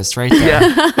therapist right there.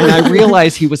 Yeah. And I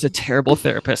realized he was a terrible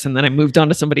therapist. And then I moved on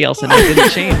to somebody else, and I didn't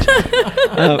change.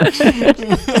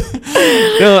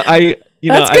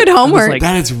 That's good homework.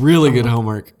 That is really good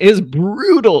homework. It was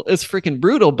brutal. It's freaking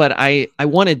brutal. But I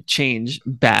wanted change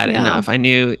bad enough. I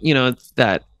knew,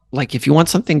 that like, if you want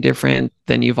something different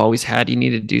than you've always had, you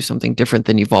need to do something different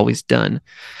than you've always done.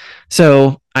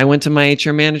 So I went to my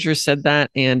HR manager, said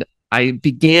that, and I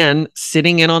began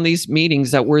sitting in on these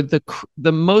meetings that were the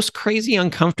most crazy,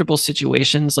 uncomfortable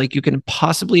situations like you can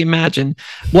possibly imagine.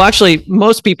 Well, actually,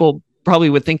 most people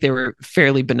probably would think they were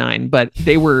fairly benign, but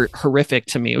they were horrific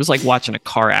to me. It was like watching a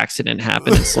car accident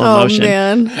happen in slow motion.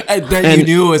 Man. And you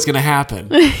knew it was going to happen.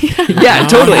 Yeah,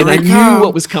 totally. And I knew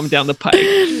what was coming down the pipe.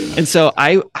 And so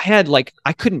I had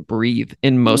I couldn't breathe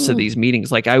in most of these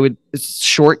meetings. Like, I would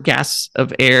short gasps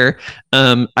of air.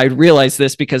 I realized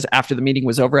this because after the meeting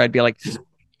was over, I'd be like,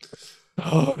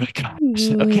 oh my gosh.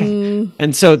 Okay.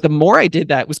 And so the more I did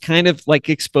that, was kind of like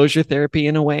exposure therapy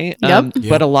in a way.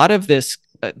 But a lot of this,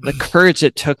 the courage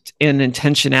it took and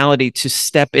intentionality to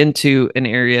step into an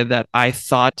area that I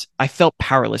thought I felt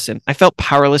powerless in. I felt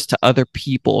powerless to other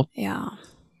people. Yeah.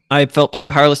 I felt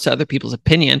powerless to other people's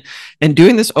opinion, and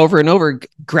doing this over and over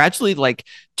gradually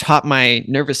taught my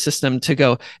nervous system to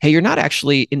go, hey, you're not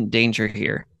actually in danger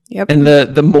here. Yep. And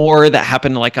the more that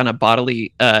happened on a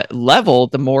bodily level,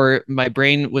 the more my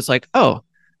brain was like, oh,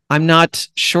 I'm not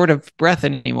short of breath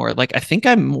anymore. I think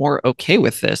I'm more okay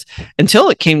with this, until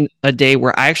it came a day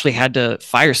where I actually had to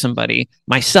fire somebody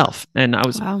myself. And I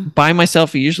was by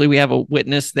myself. Usually we have a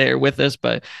witness there with us,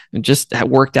 but it just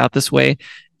worked out this way.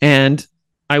 And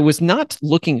I was not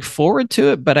looking forward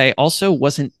to it, but I also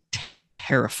wasn't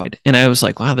terrified. And I was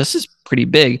like, wow, this is pretty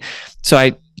big. So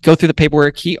I go through the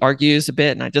paperwork. He argues a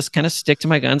bit, and I just kind of stick to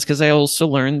my guns, because I also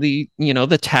learned the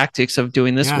tactics of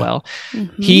doing this well.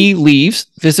 Mm-hmm. He leaves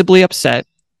visibly upset,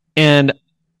 and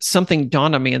something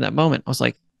dawned on me in that moment. I was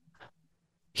like,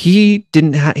 he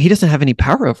doesn't have any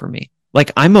power over me.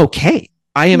 I'm okay.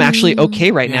 I am actually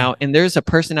okay right now. And there's a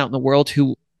person out in the world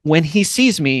who, when he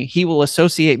sees me, he will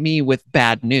associate me with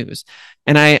bad news.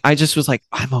 And I just was like,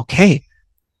 I'm okay.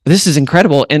 this is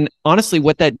incredible. And honestly,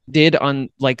 what that did on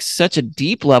like such a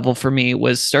deep level for me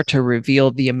was start to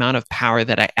reveal the amount of power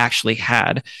that I actually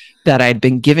had, that I'd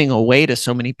been giving away to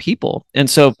so many people. And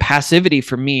so passivity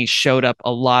for me showed up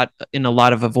a lot in a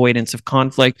lot of avoidance of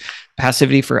conflict,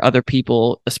 passivity for other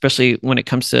people, especially when it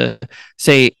comes to,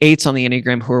 say, eights on the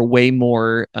Enneagram who are way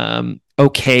more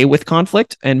okay with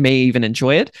conflict and may even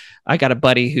enjoy it. I got a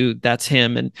buddy who that's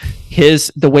him, and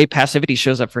the way passivity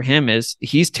shows up for him is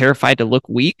he's terrified to look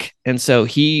weak, and so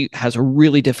he has a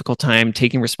really difficult time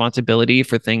taking responsibility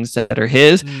for things that are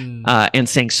his and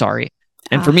saying sorry.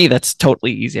 And for me, that's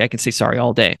totally easy. I can say sorry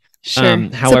all day. Sure.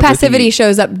 However, so passivity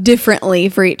shows up differently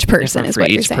for each person, is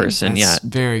what you're saying. Person, yeah,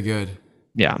 very good.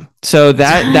 Yeah. So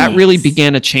that really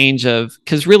began a change of,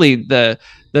 because really the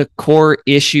core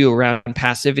issue around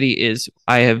passivity is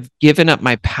I have given up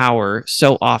my power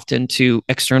so often to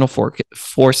external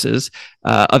forces,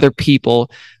 other people,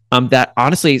 that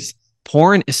honestly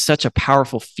porn is such a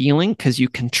powerful feeling because you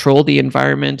control the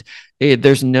environment.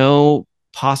 There's no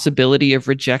possibility of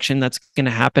rejection that's going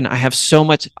to happen. I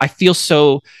feel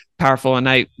so powerful.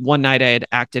 And one night I had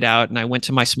acted out, and I went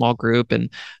to my small group and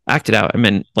acted out. I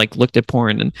mean, like looked at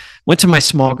porn and went to my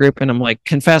small group, and I'm like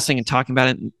confessing and talking about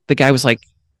it. And the guy was like,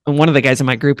 and one of the guys in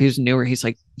my group, he was newer. He's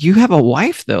like, you have a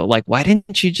wife though. Like, why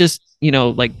didn't you just,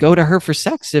 like go to her for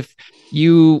sex if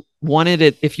you wanted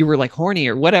it, if you were like horny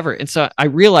or whatever. And so I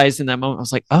realized in that moment, I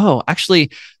was like, oh,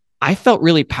 actually I felt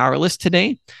really powerless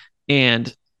today.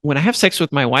 And when I have sex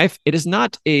with my wife,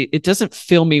 it doesn't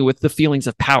fill me with the feelings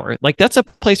of power. Like that's a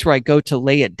place where I go to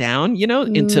lay it down,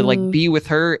 and to like be with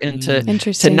her and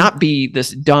to not be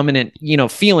this dominant,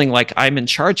 feeling like I'm in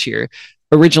charge here.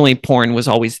 Originally porn was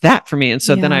always that for me. And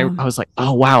so then I was like,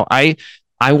 oh, wow. I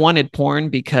wanted porn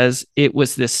because it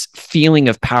was this feeling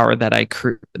of power that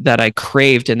I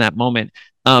craved in that moment.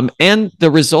 And the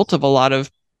result of a lot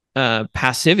of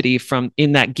passivity from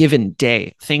in that given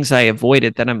day, things I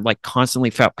avoided that I'm like constantly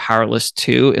felt powerless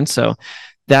to. And so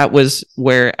that was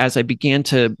where, as I began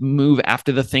to move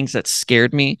after the things that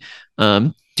scared me,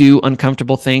 do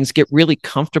uncomfortable things, get really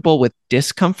comfortable with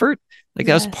discomfort. Like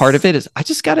that was part of it, is I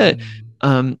just gotta,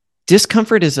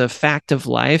 discomfort is a fact of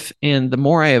life. And the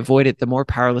more I avoid it, the more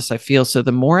powerless I feel. So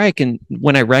the more I can,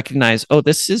 when I recognize, oh,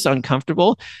 this is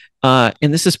uncomfortable, and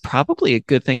this is probably a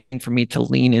good thing for me to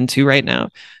lean into right now,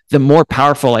 the more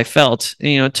powerful I felt.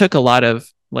 And, it took a lot of,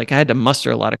 like, I had to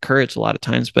muster a lot of courage a lot of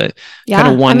times, but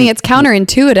it's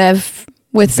counterintuitive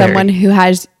with someone who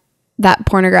has that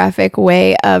pornographic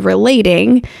way of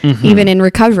relating, even in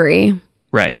recovery.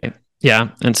 Right. Yeah.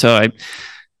 And so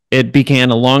it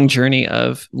began a long journey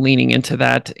of leaning into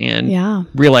that and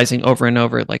realizing over and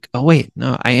over, like, oh, wait,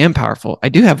 no, I am powerful. I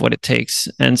do have what it takes.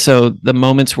 And so the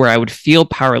moments where I would feel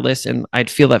powerless and I'd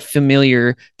feel that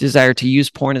familiar desire to use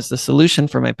porn as the solution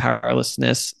for my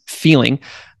powerlessness feeling,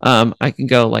 I can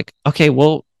go like, okay,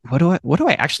 well, what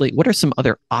are some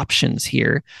other options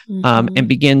here? And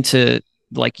begin to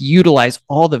like utilize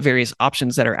all the various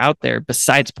options that are out there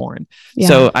besides porn.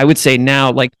 So I would say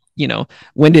now, like,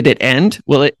 when did it end?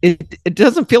 Well, it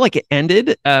doesn't feel like it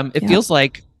ended. It feels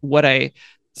like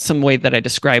some way that I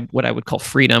describe what I would call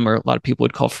freedom, or a lot of people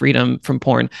would call freedom from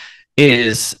porn,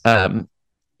 is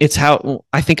it's how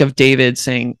I think of David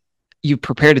saying, you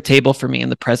prepared a table for me in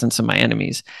the presence of my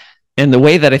enemies. And the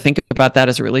way that I think about that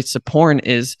as it relates to porn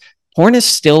is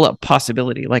still a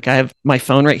possibility. Like I have my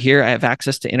phone right here. I have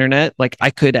access to internet. Like I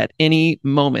could at any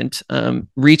moment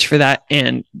reach for that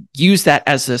and use that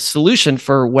as a solution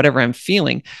for whatever I'm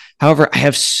feeling. However, I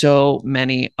have so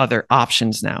many other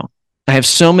options now. I have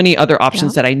so many other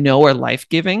options that I know are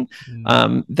life-giving,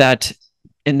 and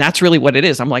that's really what it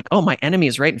is. I'm like, oh, my enemy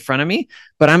is right in front of me,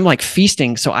 but I'm like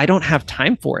feasting. So I don't have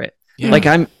time for it. Yeah. Like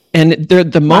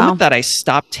the moment that I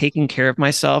stop taking care of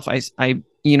myself, I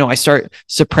start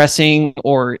suppressing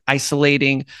or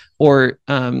isolating or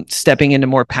stepping into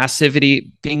more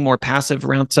passivity, being more passive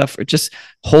around stuff, or just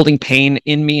holding pain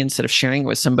in me instead of sharing it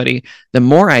with somebody. The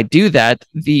more I do that,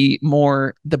 the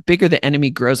bigger the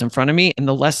enemy grows in front of me and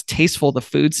the less tasteful the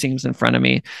food seems in front of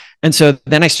me. And so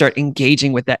then I start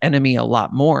engaging with that enemy a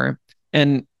lot more.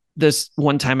 And this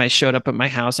one time I showed up at my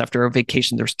house after a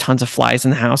vacation, there's tons of flies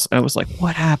in the house. I was like,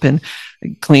 what happened? I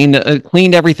cleaned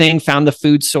everything, found the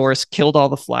food source, killed all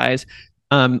the flies.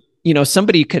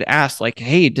 Somebody could ask like,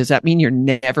 hey, does that mean you're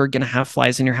never going to have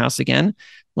flies in your house again?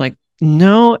 Like,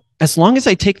 no, as long as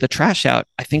I take the trash out,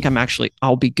 I think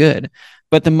I'll be good.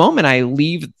 But the moment I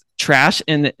leave trash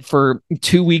and for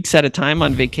 2 weeks at a time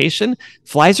on vacation,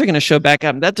 flies are going to show back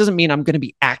up. That doesn't mean I'm going to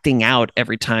be acting out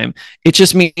every time. It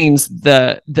just means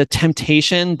the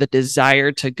temptation, the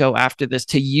desire to go after this,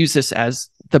 to use this as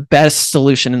the best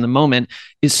solution in the moment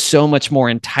is so much more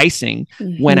enticing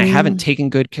when I haven't taken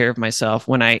good care of myself,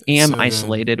 when I am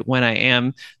isolated, when I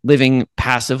am living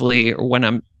passively, or when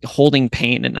I'm holding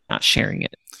pain and not sharing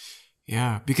it.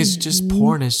 Yeah, because just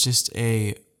porn is just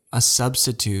a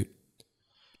substitute.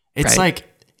 It's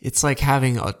like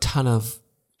having a ton of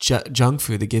junk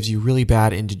food that gives you really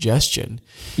bad indigestion.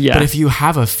 Yeah. But if you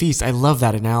have a feast, I love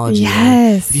that analogy.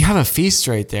 Yes. If you have a feast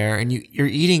right there and you're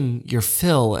eating your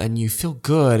fill and you feel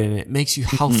good and it makes you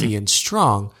healthy and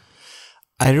strong,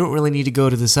 I don't really need to go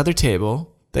to this other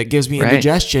table that gives me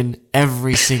indigestion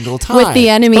every single time. With the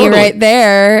enemy right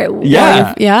there.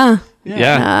 Yeah. Yeah.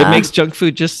 Yeah. It makes junk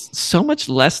food just so much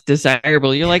less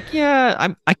desirable. You're like,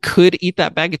 I could eat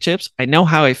that bag of chips. I know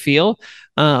how I feel.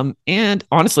 And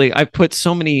honestly, I've put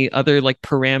so many other like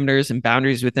parameters and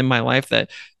boundaries within my life that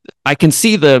I can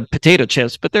see the potato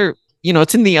chips, but they're,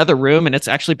 it's in the other room and it's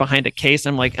actually behind a case.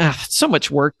 I'm like, it's so much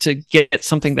work to get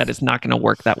something that is not going to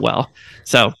work that well.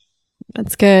 So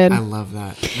that's good. I love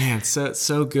that, man.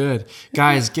 So good,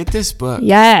 guys. Get this book.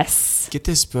 Yes, get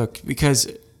this book, because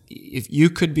if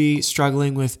you could be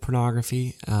struggling with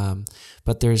pornography,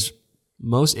 but there's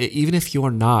even if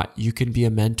you're not, you can be a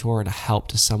mentor and a help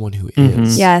to someone who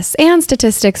is. Yes. And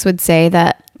statistics would say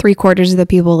that 3/4 of the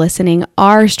people listening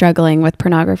are struggling with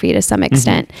pornography to some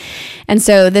extent. And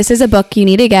so this is a book you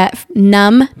need to get,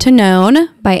 Numb to Known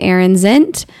by Aaron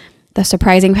Zint, The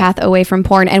Surprising Path Away from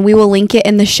Porn. And we will link it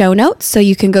in the show notes so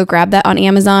you can go grab that on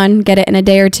Amazon, get it in a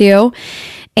day or two.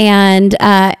 And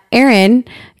Aaron,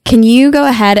 can you go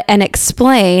ahead and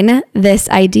explain this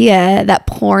idea that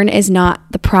porn is not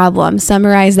the problem?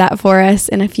 Summarize that for us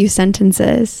in a few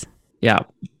sentences. Yeah.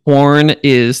 Porn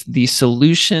is the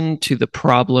solution to the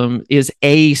problem, is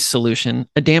a solution,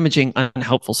 a damaging,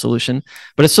 unhelpful solution,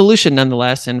 but a solution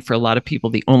nonetheless. And for a lot of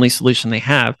people, the only solution they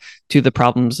have to the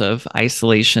problems of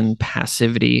isolation,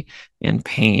 passivity, and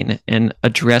pain. And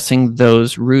addressing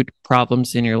those root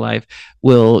problems in your life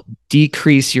will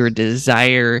decrease your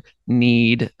desire,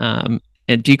 need, and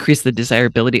decrease the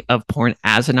desirability of porn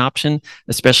as an option,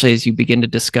 especially as you begin to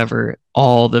discover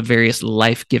all the various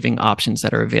life-giving options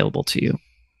that are available to you.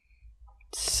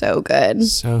 So good.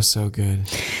 So good.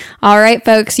 All right,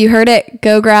 folks, you heard it.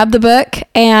 Go grab the book,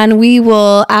 and we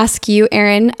will ask you,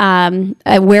 Aaron,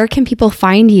 where can people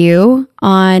find you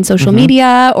on social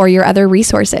media or your other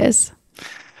resources?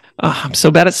 I'm so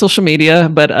bad at social media,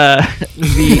 but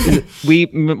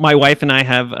my wife and I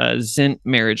have Zint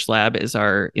Marriage Lab is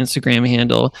our Instagram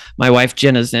handle. My wife,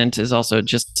 Jenna Zint, is also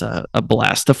just a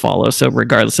blast to follow. So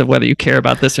regardless of whether you care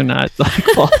about this or not,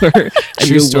 follow her.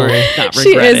 True story.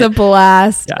 She is a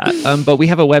blast. Yeah. But we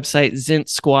have a website,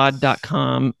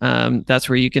 zintsquad.com. That's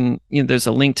where you can, there's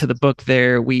a link to the book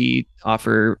there. We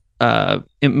offer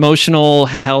emotional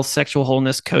health, sexual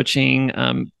wholeness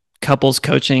coaching, couples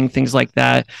coaching, things like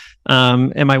that.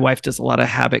 And my wife does a lot of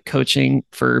habit coaching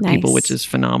for people, which is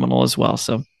phenomenal as well.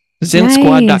 So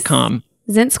zintsquad.com.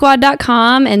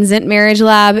 Zintsquad.com and Zint Marriage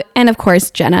Lab, and of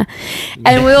course, Jenna.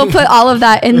 And we will put all of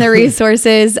that in the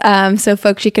resources. So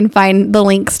folks, you can find the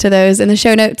links to those in the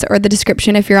show notes or the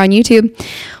description if you're on YouTube.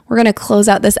 We're going to close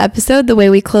out this episode the way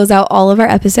we close out all of our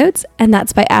episodes. And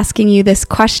that's by asking you this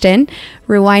question.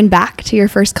 Rewind back to your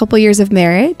first couple years of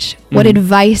marriage. What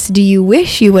advice do you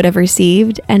wish you would have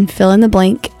received? And fill in the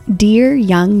blank, dear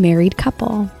young married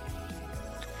couple.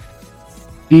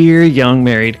 Dear young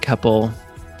married couple.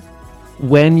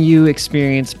 When you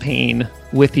experience pain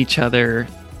with each other,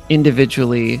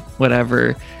 individually,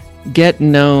 whatever, get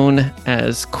known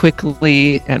as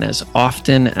quickly and as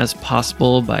often as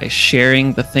possible by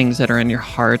sharing the things that are in your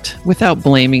heart without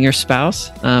blaming your spouse,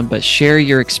 but share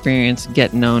your experience,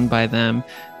 get known by them,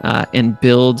 and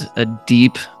build a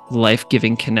deep,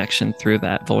 life-giving connection through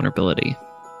that vulnerability.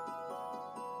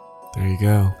 There you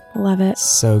go. Love it.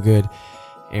 So good.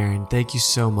 Aaron, thank you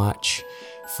so much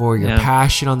for your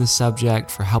passion on the subject,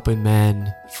 for helping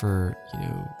men, for,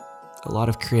 a lot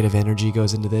of creative energy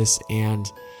goes into this,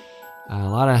 and a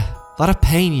lot of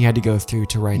pain you had to go through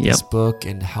to write this book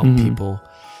and help people.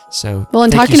 So, well,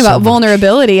 and talking about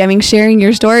vulnerability, I mean, sharing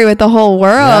your story with the whole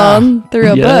world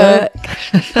through a book,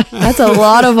 that's a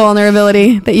lot of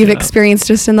vulnerability that you've experienced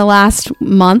just in the last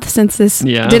month since this.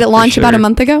 Yeah, did it launch about a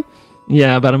month ago?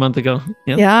 Yeah, about a month ago.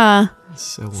 Yep. Yeah.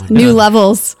 So new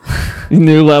levels.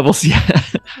 New levels, yeah.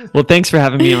 Well, thanks for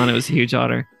having me on. It was a huge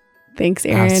honor. Thanks,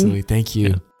 Aaron. Absolutely. Thank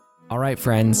you. All right,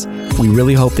 friends. We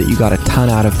really hope that you got a ton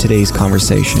out of today's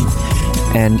conversation.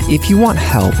 And if you want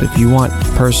help, if you want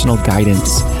personal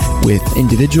guidance with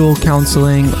individual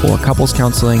counseling or couples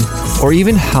counseling, or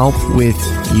even help with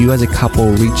you as a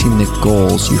couple reaching the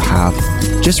goals you have,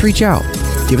 just reach out.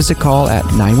 give us a call at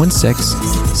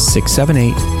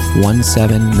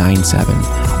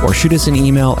 916-678-1797 or shoot us an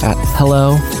email at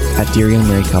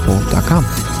hello@dearyoungmarriedcouple.com.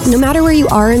 No matter where you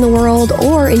are in the world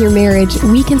or in your marriage,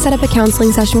 we can set up a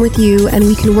counseling session with you and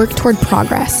we can work toward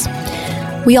progress.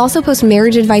 We also post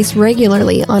marriage advice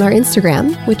regularly on our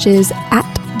Instagram, which is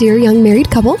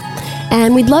 @DearYoungMarriedCouple,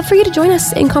 and we'd love for you to join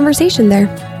us in conversation there.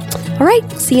 All right,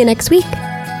 see you next week.